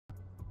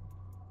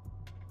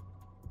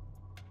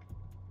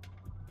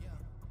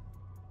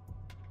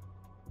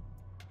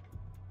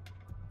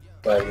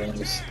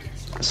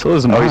So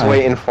is mine. Oh, he's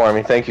waiting for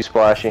me. Thank you,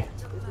 Splashy.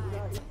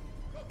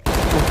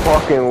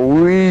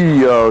 Fucking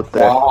wee out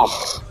there.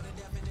 Oh,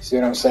 see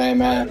what I'm saying,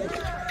 man?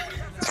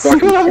 It's See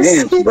fucking what I'm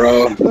chance, saying?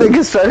 bro.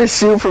 Niggas trying to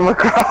shoot from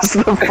across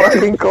the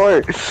fucking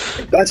court.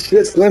 That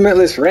shit's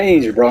limitless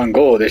range, bro, and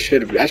goal. That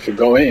should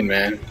go in,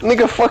 man.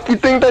 Nigga, fuck you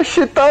think that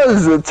shit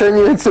does? It'll turn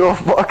you into a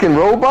fucking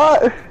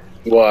robot?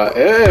 What?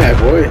 Yeah,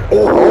 boy.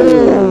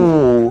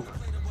 Oh!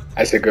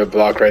 That's a good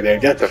block right there.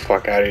 Get the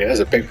fuck out of here. That's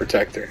a big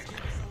protector.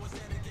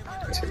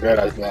 That's a good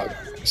ass block.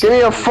 Give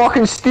me a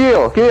fucking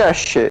steal. Give me that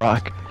shit.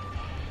 Rock.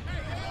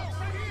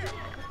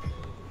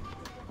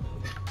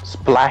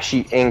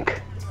 Splashy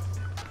ink.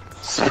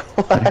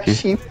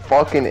 Splashy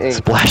fucking ink.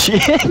 Splashy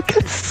ink?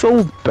 It's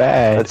so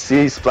bad. Let's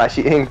see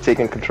Splashy ink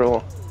taking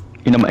control.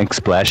 You know my ink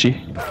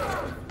splashy.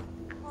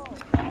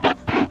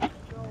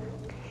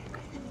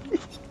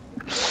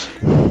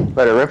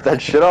 Better rip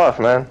that shit off,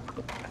 man.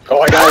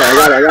 Oh, I got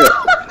it.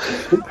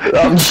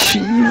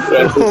 Jeez.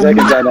 That's the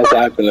second time that's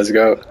happened. Let's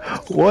go.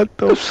 What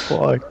the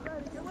fuck?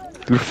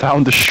 We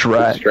found the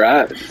strat.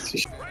 Strat.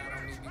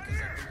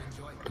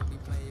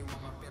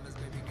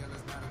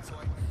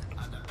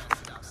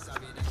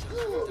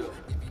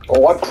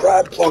 Oh, I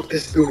crab plucked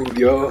this dude,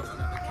 yo.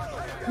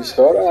 You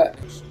saw that?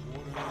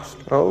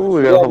 Oh,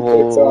 we got a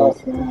couple.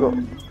 Off,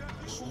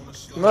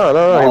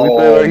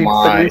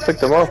 No, he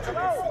picked him up.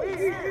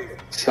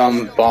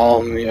 Some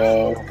bomb,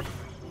 yo.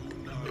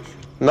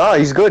 No,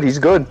 he's good. He's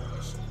good.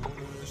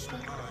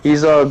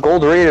 He's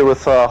gold rated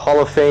with Hall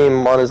of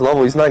Fame on his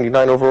level. He's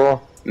 99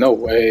 overall. No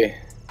way.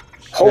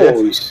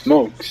 Holy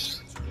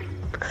smokes.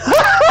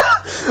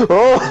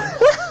 Oh!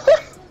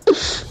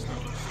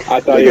 I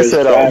thought you was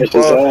trash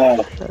as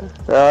hell.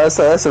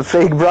 That's a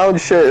fake brown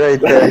shit right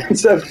there.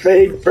 It's a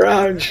fake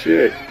brown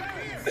shit.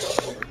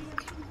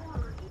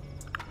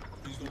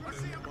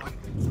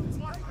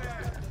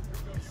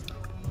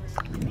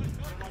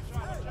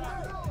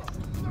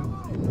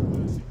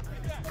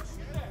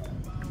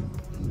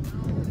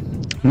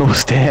 No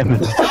stamina.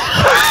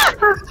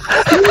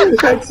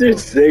 That's your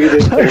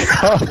signature.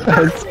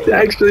 It's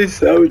actually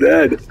so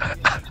dead.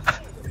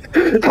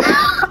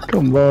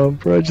 Come on,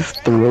 bro.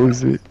 Just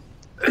throws it.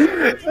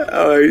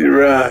 Oh, you're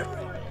right.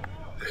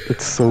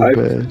 It's so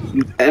bad.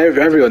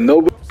 Everyone,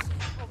 nobody.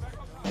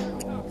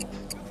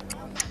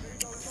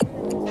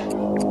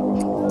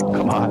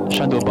 Come on.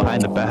 Trying to do it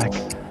behind the back.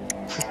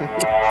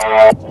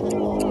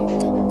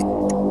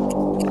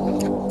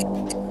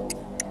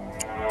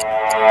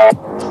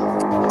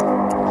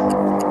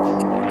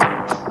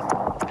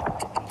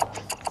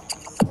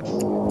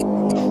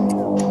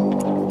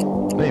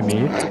 They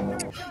me.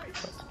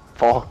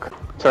 Fuck.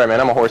 Sorry, man.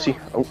 I'm a horsey.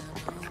 Oh.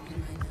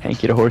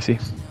 Hanky the horsey.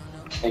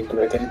 Thank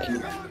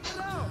you.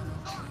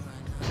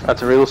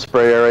 That's a real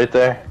sprayer right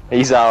there.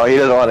 He's out. He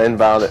doesn't want to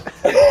inbound it.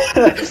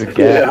 It's a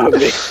gap.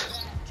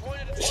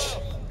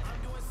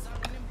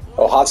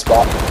 Oh, hot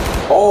spot.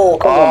 Oh,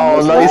 come on.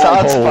 Oh, nice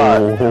hot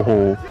spot.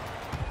 Oh.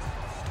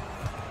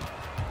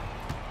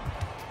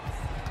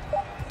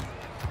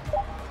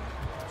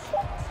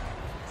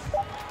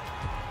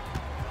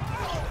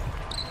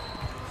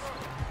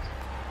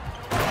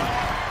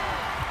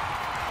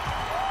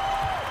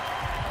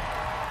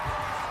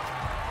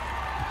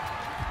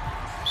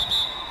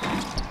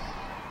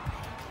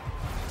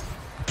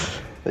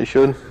 They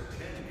should.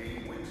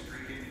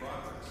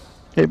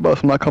 Hey,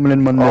 boss, I'm not coming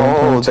in Monday.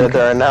 Oh,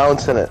 they're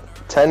announcing it.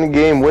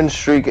 10-game win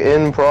streak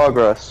in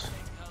progress.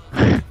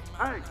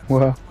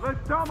 Wow.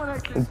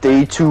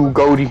 Day 2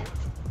 Goaty.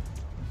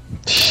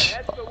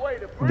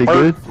 They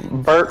good?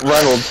 Burt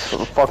Reynolds.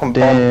 Fucking bum.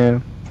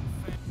 Damn.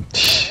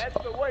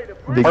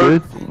 They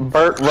good?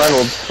 Burt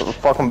Reynolds.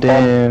 Fucking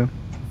bum. Damn.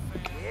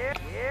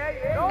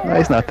 No,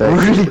 he's not that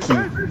good.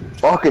 Reeky.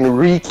 Fucking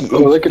Reeky. Oh,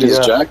 look at his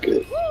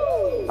jacket.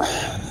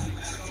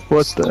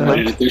 What the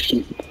Limited heck?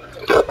 edition.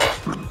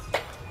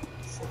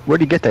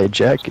 Where'd you get that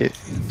jacket?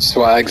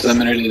 Swag's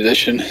limited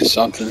edition.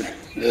 Something.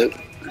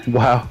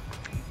 Wow.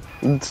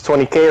 It's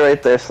 20K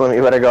right there, Slim.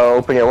 You better go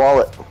open your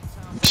wallet.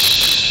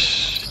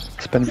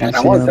 Spend Man, I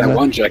want that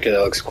one jacket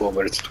that looks cool,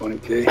 but it's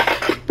 20K.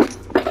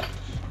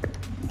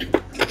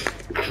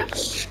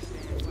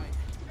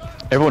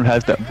 Everyone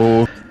has that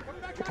bull.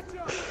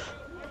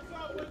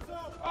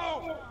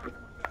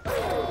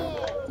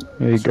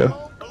 There you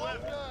go.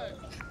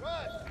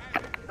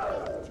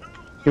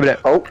 Give me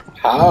that. Oh.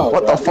 How?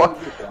 What the fuck?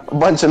 A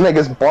bunch of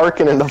niggas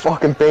barking in the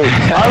fucking paint.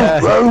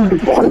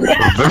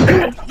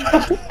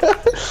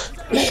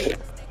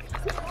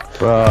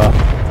 Bruh.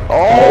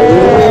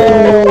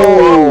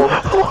 Oh!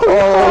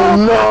 Oh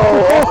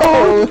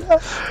no!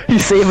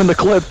 He's saving the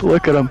clip.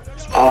 Look at him.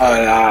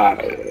 Oh, nah.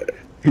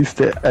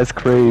 That's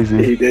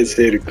crazy. He did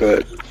say the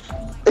clip.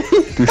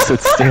 Dude,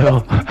 sit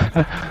still.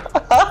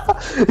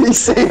 He's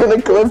saving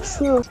the clips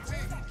too.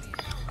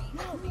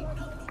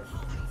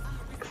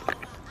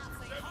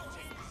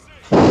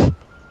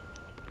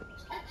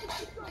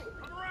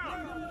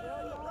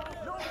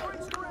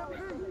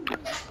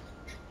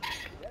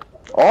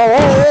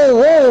 Oh, whoa,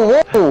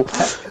 whoa, whoa, whoa!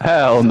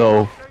 Hell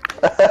no.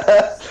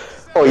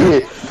 Oh yeah.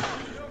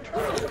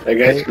 That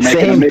guy's making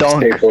Same a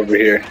dunk. mixtape over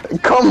here.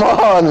 Come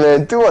on,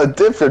 man. Do a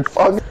different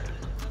fucking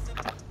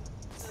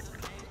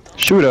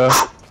Shooter.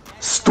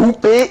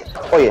 stupid.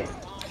 Oh yeah.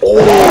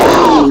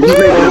 Oh, he's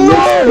making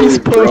a He's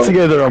mixtape, putting bro.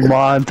 together a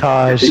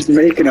montage. He's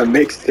making a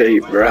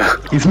mixtape, bro.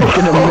 He's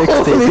making a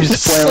mixtape. Holy He's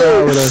just playing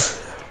around with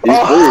us.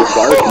 He's really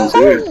barking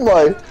too. Oh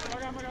my.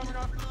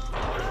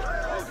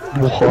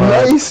 What?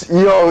 Nice.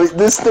 Yo,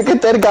 this nigga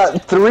then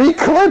got 3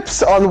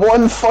 clips on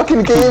one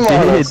fucking game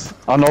on Did us.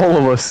 on all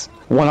of us.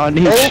 One on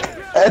each.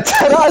 And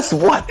tell us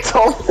what the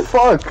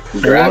fuck?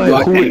 Grab What?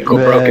 block, ankle,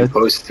 Man. broken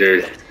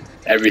poster,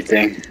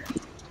 everything.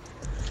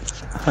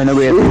 I know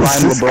we had to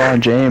find LeBron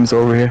James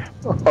over here.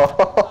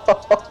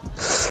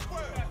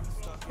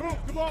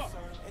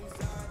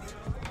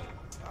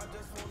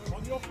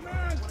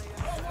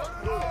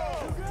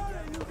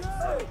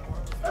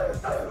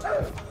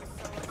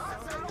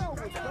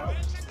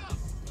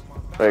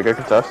 Hey, good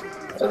contest.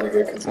 That's a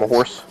good contest. I'm a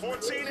horse.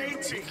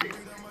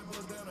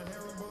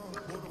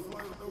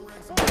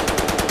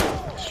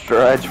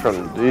 Stretch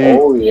from deep.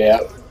 Oh yeah,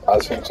 I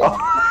was thinking something.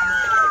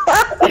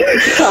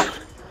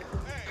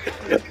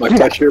 My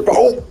touch here,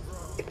 bro.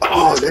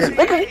 Oh, damn.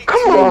 Nigga,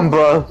 come on,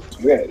 bro.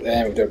 Yeah,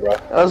 damn, we did, bro.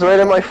 That was right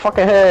in my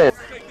fucking head.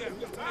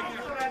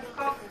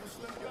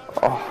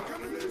 Oh.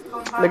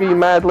 Nigga, you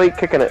mad late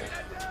kicking it.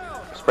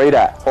 Spray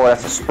that. Oh,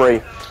 that's a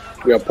spray.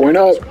 We got point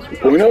up,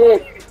 20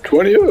 up.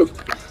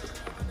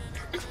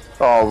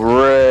 Oh,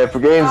 rip. The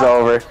game's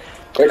over.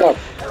 Pick up.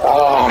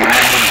 Oh,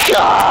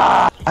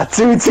 man. A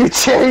 2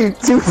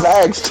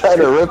 bags trying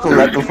to rip him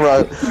at the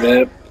front.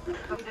 Yep.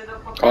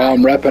 Oh,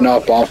 I'm repping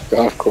up off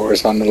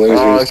course on the losers.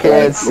 Oh, I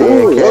can't see him.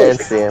 Ooh, Can't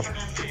look. see him.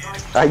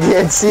 I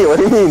can't see it. What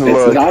do you mean, It's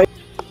look? nice.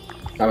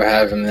 I would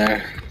have him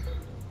there.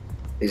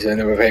 He's in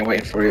the paint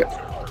waiting for you.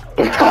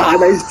 Ah,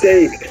 nice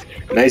take.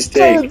 Nice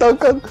take.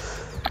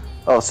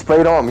 Oh,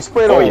 sprayed on me.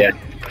 Sprayed Oh, on me. yeah.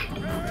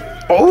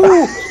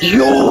 Oh,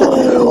 yo.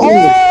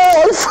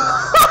 Oh!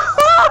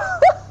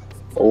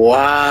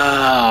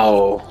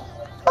 Wow.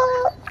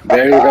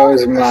 There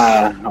goes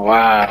my.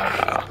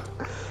 Wow.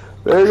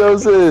 There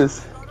goes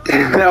this.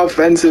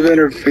 Offensive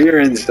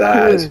interference,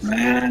 guys,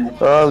 man.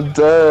 I'm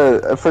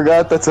dead. I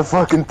forgot that's a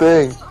fucking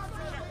thing.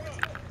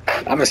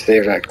 I'm gonna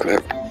save that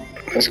clip.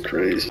 That's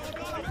crazy.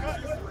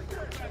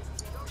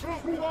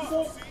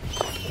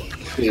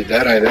 He's a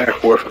dead eye there.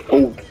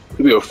 Oh, give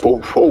me a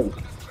full.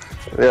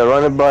 Yeah,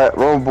 run it by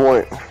wrong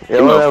point. Yeah,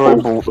 run that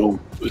right point.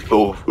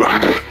 Full.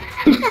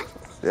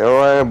 Yeah,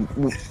 run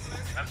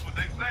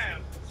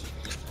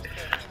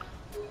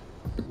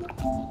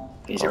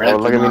He's it. Oh,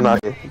 look at me knock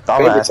it.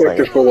 Dumbass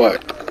protector thing. for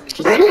what?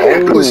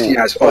 Pussy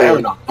ass. Oh, hell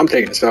no. I'm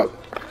taking this up.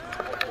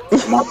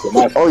 I'm up.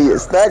 Oh yeah,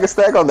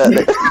 stack on that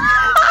nigga.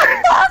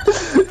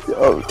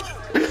 Yo,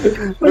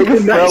 nigga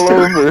fell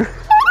over.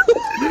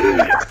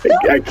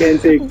 I can't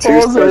take 2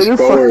 Balls steps right in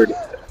forward.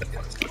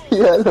 He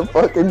had to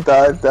fucking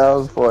dive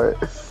down for it.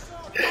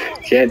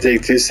 Can't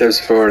take 2 steps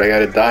forward. I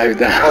gotta dive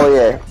down. Oh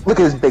yeah, look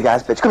at this big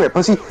ass bitch. Come here,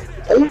 pussy.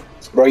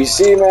 Bro, you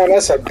see, man,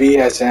 that's a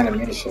BS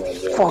animation.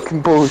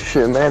 Fucking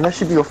bullshit, man. That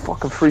should be a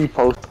fucking free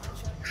post.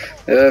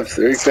 Yep,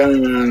 3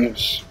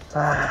 times.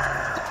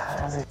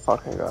 How's he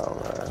fucking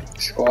go, man?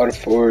 Squad of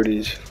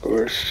 40s, of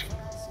course.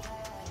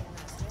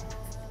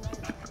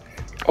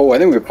 Oh, I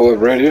think we can pull it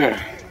right here.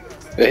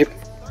 Hey,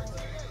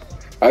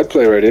 I'd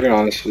play right here,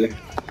 honestly.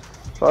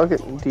 Fuck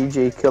it,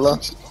 DJ Killer.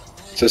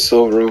 It's a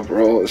silver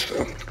overall,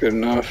 so good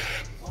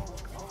enough.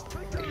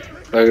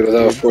 Look at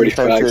those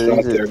 45 out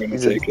there, gonna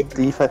take it.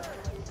 Defense.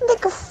 What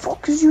the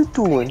fuck is you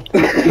doing?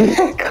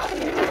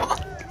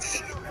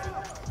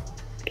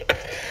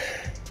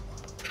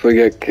 If we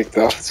get kicked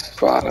off the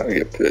spot, I'm gonna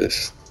get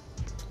pissed.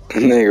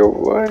 And they go,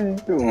 what are you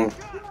doing?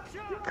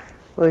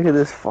 Look at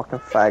this fucking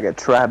faggot,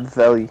 Trap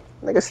Valley.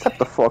 Nigga, step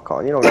the fuck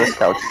on. You don't gotta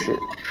scout shit.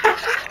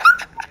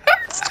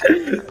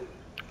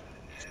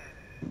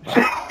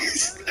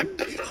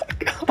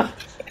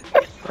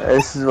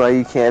 This is why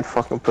you can't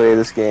fucking play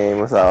this game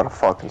without a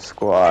fucking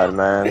squad,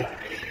 man.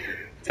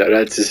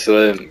 That's a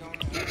slim.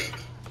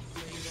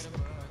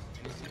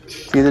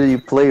 It's either you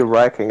play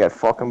wreck and get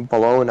fucking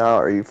blown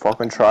out, or you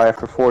fucking try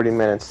for 40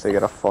 minutes to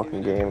get a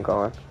fucking game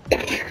going.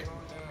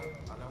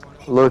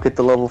 Look at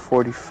the level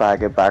 40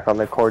 faggot back on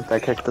the court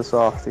that kicked us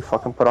off. They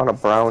fucking put on a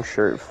brown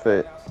shirt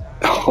fit.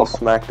 I'll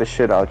smack the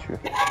shit out you.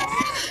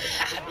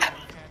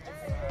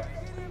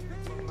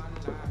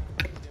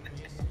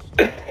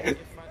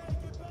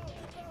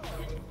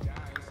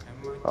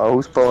 Oh,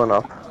 who's pulling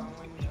up?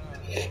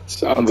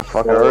 Sounds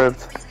Fucking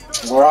ripped.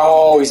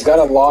 Bro, he's got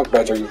a lock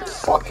badge. Are you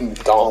fucking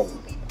dumb?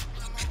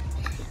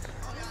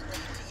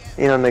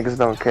 You know niggas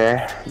don't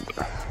care.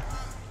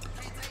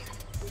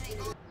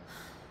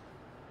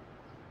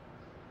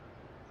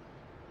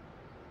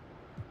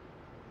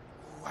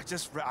 I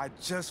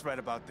just read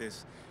about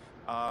this.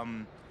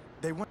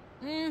 They went.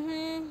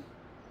 Mm-hmm.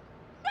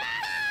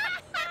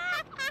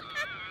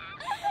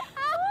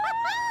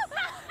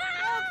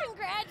 Oh,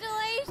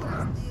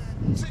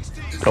 congratulations.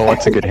 Oh,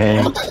 that's a good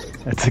aim.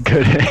 That's a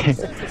good aim.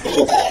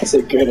 That's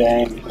a good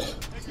aim.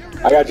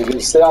 I got you,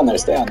 dude. Stay on there,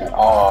 stay on there.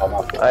 Oh,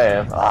 my God. I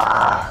am.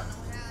 Ah.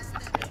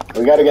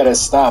 We gotta get a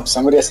stop.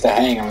 Somebody has to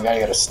hang and we gotta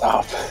get a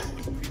stop.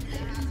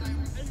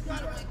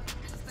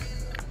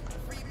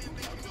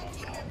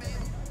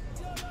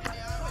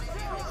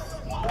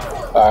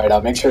 Alright,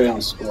 I'll make sure you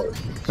don't score.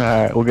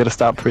 Alright, we'll get a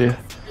stop for you.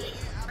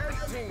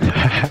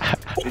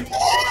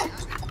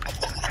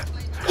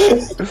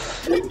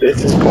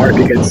 This is Park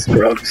against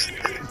Scrubs.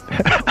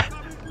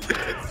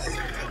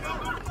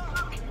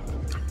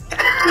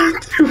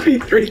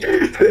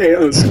 2v3. They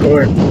don't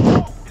score.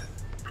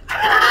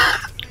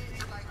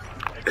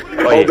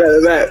 Oh,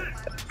 that.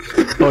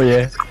 Oh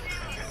yeah.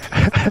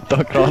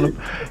 Dunk on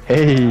him.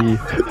 Hey.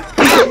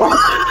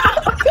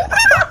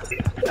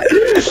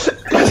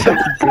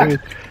 Good.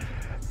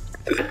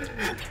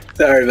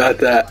 Sorry about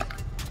that.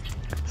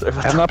 I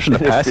have an option to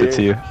pass it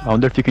to you. I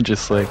wonder if you can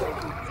just like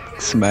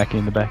smack it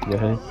in the back of your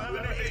head.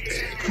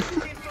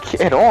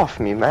 Get off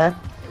me, man.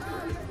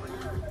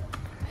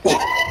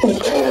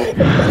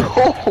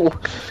 Oh.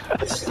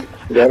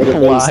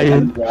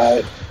 Flying.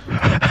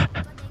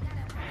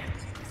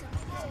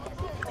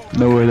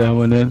 Know where that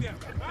one in.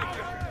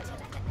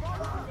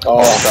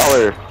 Oh,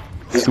 Dollar.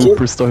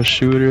 Superstar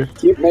shooter.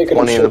 Keep making him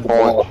Money in the shoot the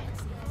ball. ball.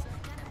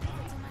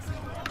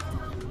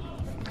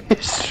 He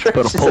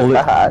stretches pull it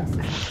it. back.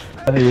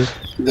 Hey,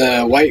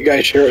 The white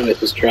guy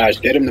shirtless is trash.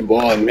 Get him the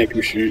ball and make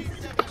him shoot.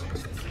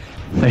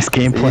 nice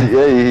gameplay.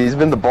 Yeah, he's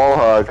been the ball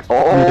hog.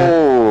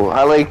 Oh,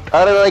 I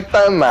like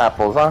them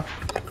apples, huh?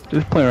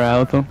 Just playing around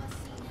with them.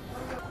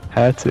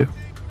 Had to.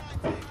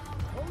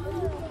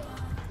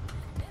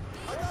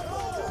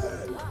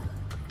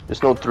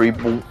 There's no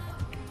 3-point.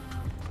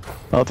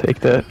 I'll take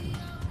that.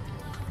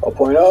 I'll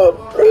point up.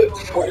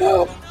 Point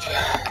up.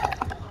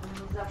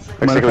 Looks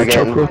Mind like if I choke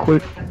getting. real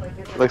quick?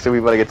 Looks like we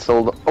better get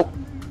sold. Oh,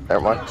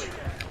 never mind.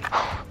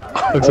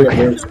 Looks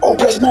like Oh,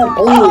 that's not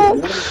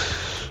blue.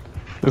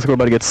 looks like we're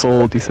about to get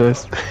sold, he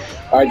says.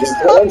 Alright, just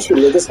let him shoot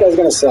it. This guy's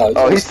gonna sell.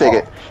 Oh, he's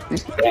taking.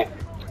 Damn.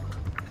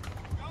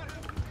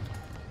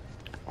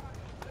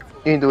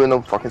 He ain't doing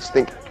no fucking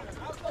stink.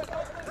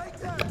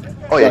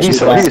 Oh yeah, He he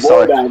sells. He sells.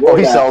 sells. More down, Oh,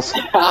 he more sells.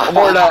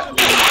 More that.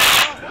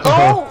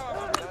 Oh.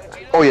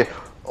 Oh yeah.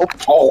 Oh,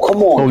 Oh,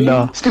 come on. Oh man.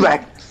 no. stay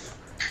back.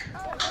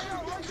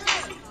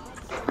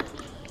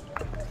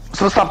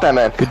 So stop that,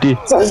 man. Good D.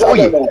 Oh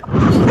yeah.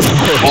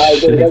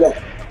 Alright, good, good.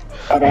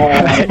 Come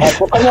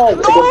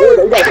on.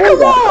 Come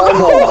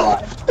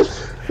on.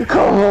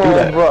 Come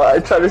on, bro. I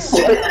try to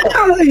sit.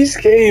 Nice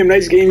game.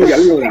 Nice game. You got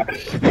it. Look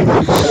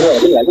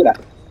at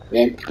that.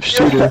 Man.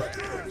 Shooter.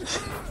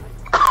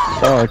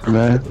 Fuck,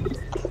 man.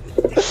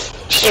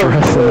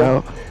 Stressing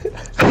out.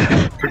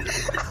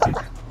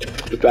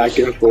 Back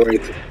and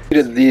forth.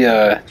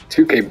 The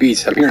 2K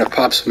beats. I'm hearing a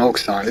Pop Smoke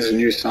song. This is a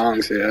new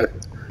song, so yeah.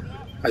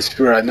 I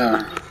swear I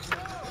know.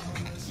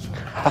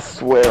 I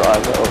swear I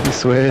know. He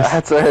swears.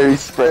 That's where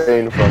he's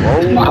spraying from.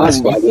 Oh, My hot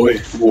spot, boy.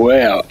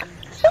 Way out.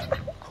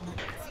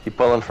 he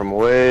pulling from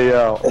way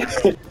out.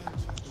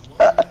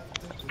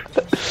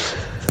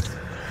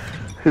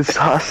 His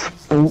hot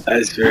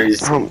That's very.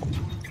 from.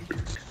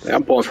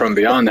 I'm pulling from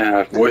beyond the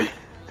half, boy.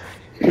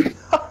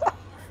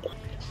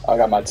 I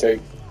got my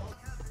take.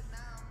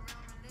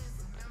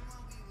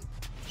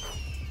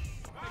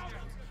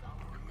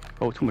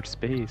 Oh, too much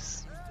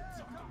space.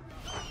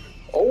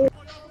 Oh,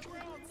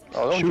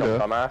 don't Shooter.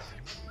 jump, dumbass.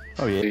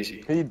 Oh yeah.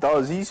 Easy. He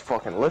does. He's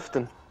fucking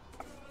lifting.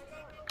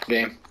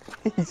 Game.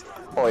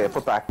 Oh yeah,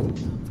 put back.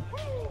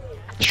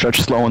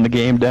 Stretch slowing the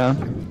game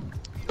down.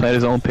 Play at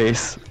his own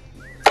pace.